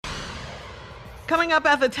Coming up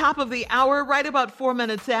at the top of the hour, right about 4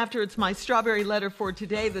 minutes after, it's my strawberry letter for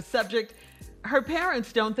today. The subject, her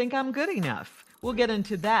parents don't think I'm good enough. We'll get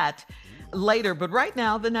into that later. But right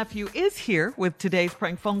now, the nephew is here with today's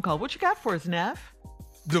prank phone call. What you got for us, Neff?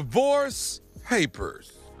 Divorce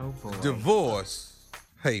papers. Oh, boy. Divorce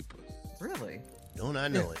papers. Really? Don't I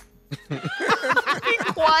know it? Be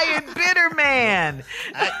quiet, bitter man.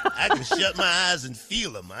 I can shut my eyes and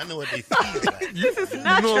feel them. I know what they feel like. This is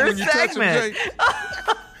not your when you touch segment. them, Jay?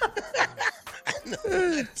 I know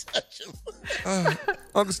when I touch them.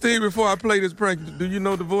 Uncle Steve, before I play this prank, do you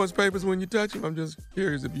know divorce papers when you touch them? I'm just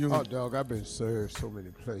curious if you... Oh, dog, I've been served so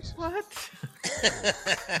many places. What?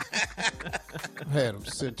 I've had them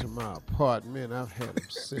sent to my apartment. I've had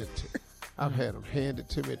them handed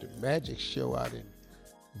to me at the magic show out in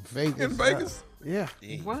Vegas. In Vegas? Yeah.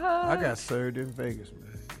 What? I got served in Vegas,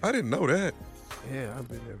 man. I didn't know that. Yeah, I've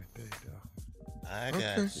been everything, dog. I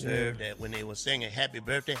got served that when they were singing happy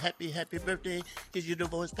birthday, happy birthday, here's your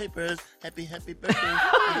divorce papers, happy birthday.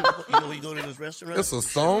 You know when you go to this restaurant? That's a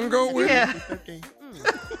song go with it? Yeah. Happy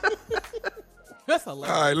birthday. That's All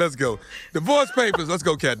right, let's go. Divorce papers. Let's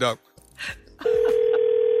go, cat dog.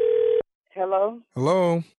 Hello?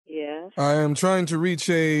 Hello. Yes. I am trying to reach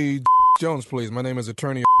a Jones, please. My name is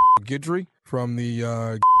Attorney Guidry from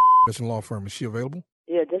the law firm. Is she available?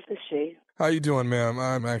 Yeah, this is she. How you doing, ma'am?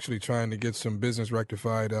 I'm actually trying to get some business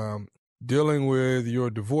rectified. Dealing with your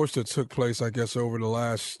divorce that took place, I guess, over the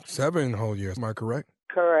last 7 whole years. Am I correct?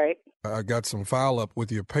 Correct. I got some file up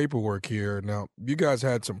with your paperwork here. Now, you guys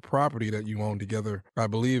had some property that you owned together, I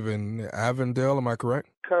believe, in Avondale. Am I correct?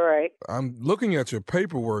 Correct. I'm looking at your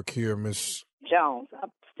paperwork here, Miss... Jones. I'm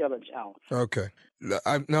still a Jones. Okay.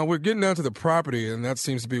 Now, we're getting down to the property, and that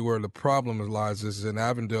seems to be where the problem lies. This is in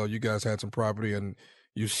Avondale. You guys had some property, and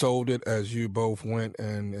you sold it as you both went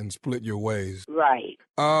and split your ways. Right.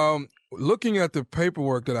 Looking at the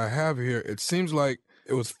paperwork that I have here, it seems like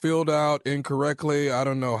it was filled out incorrectly. I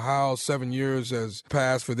don't know how 7 years has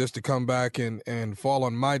passed for this to come back and fall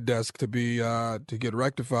on my desk to be to get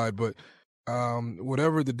rectified. But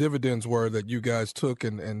whatever the dividends were that you guys took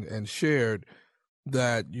and shared,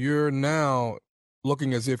 that you're now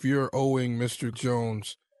looking as if you're owing Mr.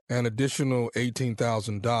 Jones an additional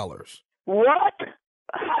 $18,000. What?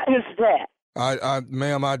 How is that?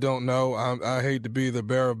 Ma'am, I don't know. I hate to be the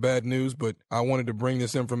bearer of bad news, but I wanted to bring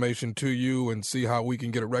this information to you and see how we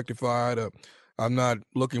can get it rectified. I'm not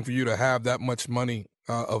looking for you to have that much money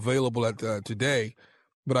available at today,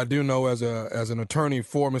 but I do know as an attorney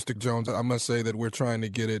for Mr. Jones, I must say that we're trying to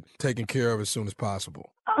get it taken care of as soon as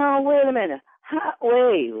possible. Oh, wait a minute.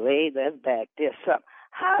 Wait, let's back this up.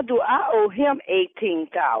 How do I owe him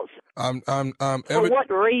 $18,000? For what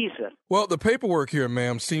reason? Well, the paperwork here,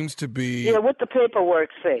 ma'am, seems to be... Yeah, what the paperwork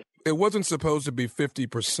say? It wasn't supposed to be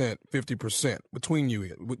 50% between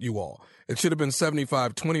you all. It should have been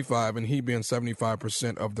 75-25, and he being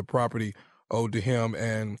 75% of the property owed to him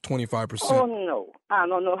and 25%. Oh, no. I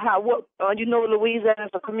don't know how. You know,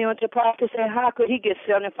 Louisiana's a community practice, and how could he get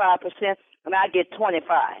 75% and I get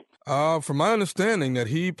 25%? From my understanding, that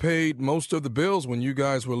he paid most of the bills when you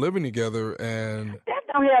guys were living together, and that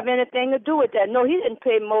don't have anything to do with that. No, he didn't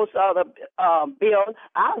pay most of the bills.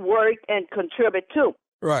 I worked and contribute too.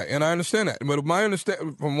 Right, and I understand that. But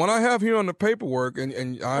from what I have here on the paperwork,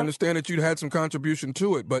 and I understand that you had some contribution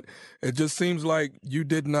to it, but it just seems like you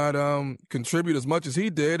did not contribute as much as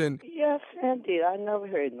he did. And yes, indeed, I never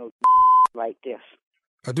heard no like this.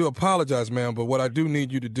 I do apologize, ma'am, but what I do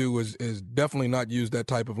need you to do is definitely not use that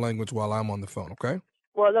type of language while I'm on the phone, okay?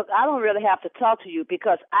 Well, look, I don't really have to talk to you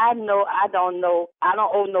because I don't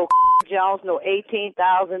owe no Jones no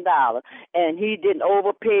 $18,000, and he didn't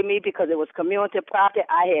overpay me because it was community property.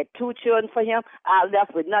 I had 2 children for him. I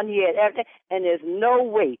left with nothing. He had everything, and there's no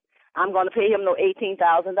way I'm going to pay him no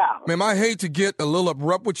 $18,000. Ma'am, I hate to get a little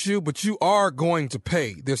abrupt with you, but you are going to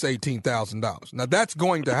pay this $18,000. Now, that's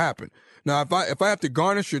going to happen. Now, if I have to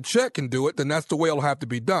garnish your check and do it, then that's the way it'll have to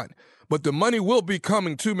be done. But the money will be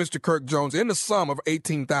coming to Mr. Kirk Jones in the sum of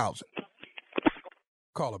 $18,000.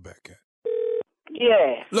 Call her back, Kat.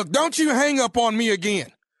 Yeah. Look, don't you hang up on me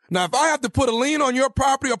again. Now, if I have to put a lien on your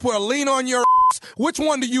property or put a lien on your ass, which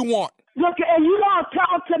one do you want? Look, and you don't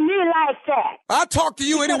talk to me like that. I talk to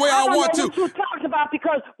you any way I want to. I don't know what you talked about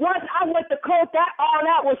because once I went to court, all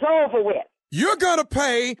that was over with. You're going to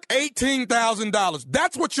pay $18,000.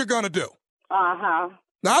 That's what you're going to do. Uh-huh.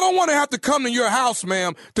 Now, I don't want to have to come to your house,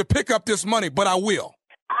 ma'am, to pick up this money, but I will.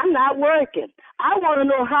 I'm I'm not working. I want to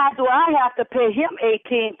know how do I have to pay him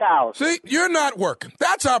 $18,000. See, you're not working.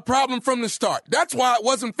 That's our problem from the start. That's why it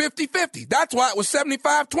wasn't 50-50. That's why it was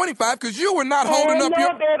 75-25, because you were not holding up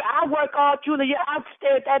your... baby, I work all through the year. I've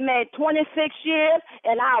stayed with that man 26 years,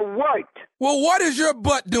 and I worked. Well, what is your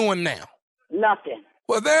butt doing now? Nothing.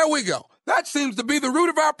 Well, there we go. That seems to be the root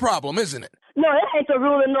of our problem, isn't it? No, it ain't the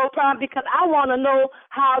rule of no problem, because I want to know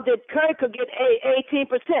how did Kirk could get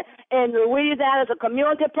 18%. And Louisiana is a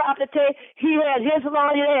community property. He had his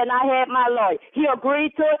lawyer and I had my lawyer. He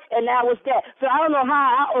agreed to it, and that was that. So I don't know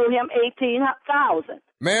how I owe him $18,000.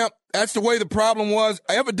 Ma'am, that's the way the problem was.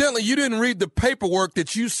 Evidently, you didn't read the paperwork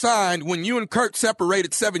that you signed when you and Kirk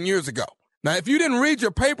separated 7 years ago. Now, if you didn't read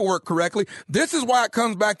your paperwork correctly, this is why it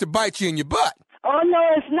comes back to bite you in your butt. Oh, no,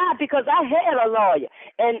 it's not, because I had a lawyer,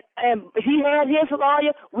 and he had his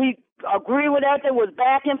lawyer. We agree with everything, was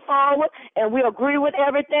back and forward, and we agree with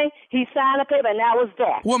everything. He signed the paper, and that was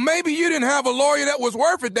that. Well, maybe you didn't have a lawyer that was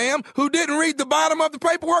worth a damn who didn't read the bottom of the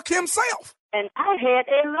paperwork himself. And I had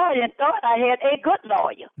a lawyer and thought I had a good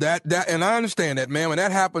lawyer. And I understand that, ma'am, and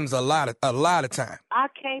that happens a lot of time. I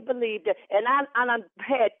can't believe that. And I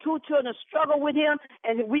had 2 children struggle with him,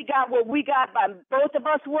 and we got what we got by both of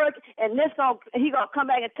us work, and he gonna come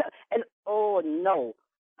back and oh no,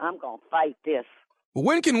 I'm gonna fight this. Well,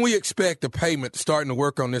 when can we expect the payment starting to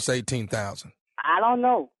work on this $18,000? I don't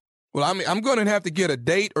know. Well, I mean, I'm going to have to get a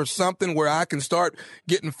date or something where I can start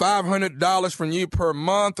getting $500 from you per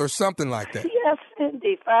month or something like that. Yes,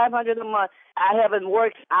 indeed, $500 a month. I haven't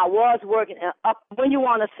worked. I was working. When you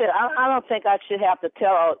want to sit, I don't think I should have to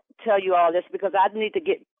tell you all this, because I need to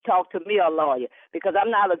talk to me a lawyer, because I'm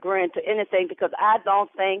not agreeing to anything, because I don't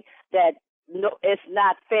think that it's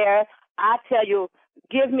not fair. I tell you,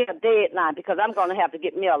 give me a deadline, because I'm going to have to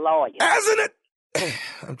get me a lawyer. Hasn't it?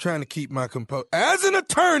 I'm trying to keep my composure. As an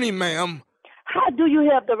attorney, ma'am. How do you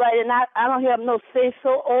have the right? And I don't have no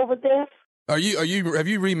say-so over this. Have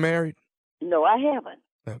you remarried? No, I haven't.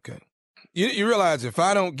 Okay. You realize if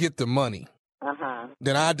I don't get the money,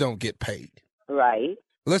 then I don't get paid. Right.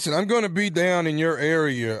 Listen, I'm going to be down in your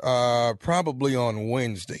area probably on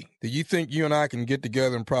Wednesday. Do you think you and I can get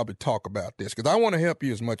together and probably talk about this? Because I want to help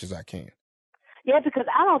you as much as I can. Yeah, because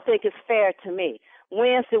I don't think it's fair to me.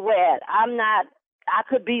 Wednesday, where? I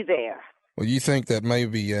could be there. Well, you think that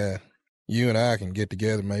maybe you and I can get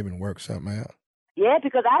together maybe and work something out? Yeah,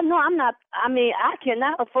 because I know I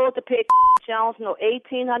cannot afford to pay Jones no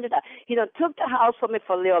 $1,800. He done took the house from me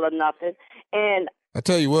for little or nothing. And I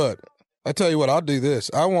tell you what, I'll do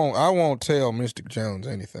this. I won't tell Mr. Jones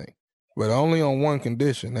anything, but only on one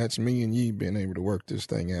condition. That's me and you being able to work this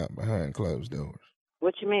thing out behind closed doors.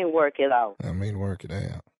 What you mean, work it out? I mean, work it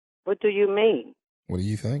out. What do you mean? What do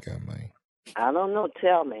you think I mean? I don't know.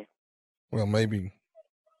 Tell me. Well, maybe,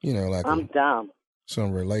 like I'm dumb.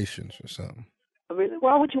 Some relations or something. Really?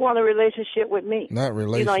 Why would you want a relationship with me? Not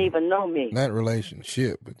relationship. You don't even know me. Not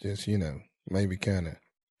relationship, but just, maybe kind of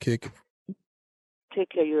kick it. Take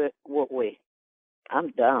care of you what way? I'm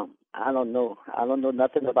dumb. I don't know. I don't know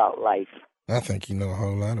nothing about life. I think you know a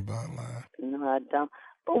whole lot about life. No, I don't.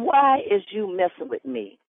 But why is you messing with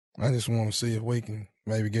me? I just want to see if we can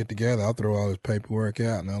maybe get together. I'll throw all this paperwork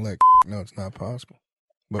out and I'll let know it's not possible.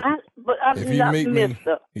 But I'm if not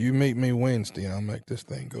you meet me Wednesday, I'll make this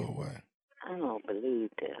thing go away. I don't believe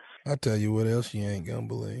this. I'll tell you what else you ain't gonna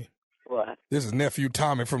believe. What? This is Nephew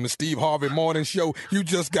Tommy from the Steve Harvey Morning Show. You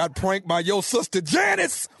just got pranked by your sister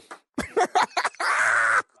Janice.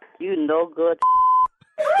 You no good.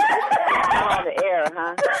 On the air,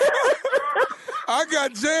 huh? I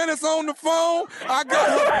got Janice on the phone. I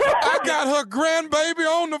got her grandbaby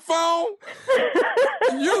on the phone.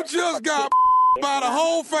 You just got by the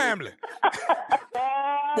whole family.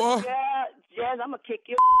 Boy. Jazz, I'm gonna kick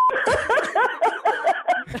you.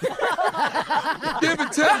 Give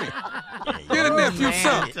it to me. Get a nephew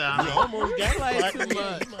son. You almost got it. Too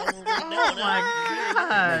much. Oh my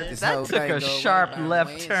God, that took a sharp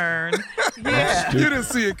left turn. Yeah. You didn't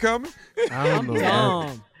see it coming. I don't know.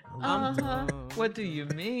 Dumb. I'm dumb. What do you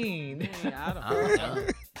mean? I don't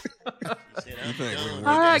know.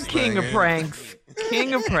 King of pranks.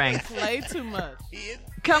 King of pranks. Play too much.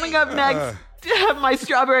 Coming up next, my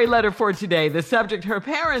strawberry letter for today. The subject, her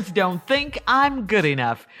parents don't think I'm good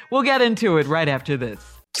enough. We'll get into it right after this.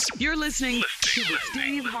 You're listening to the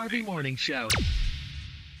Steve Harvey Morning Show.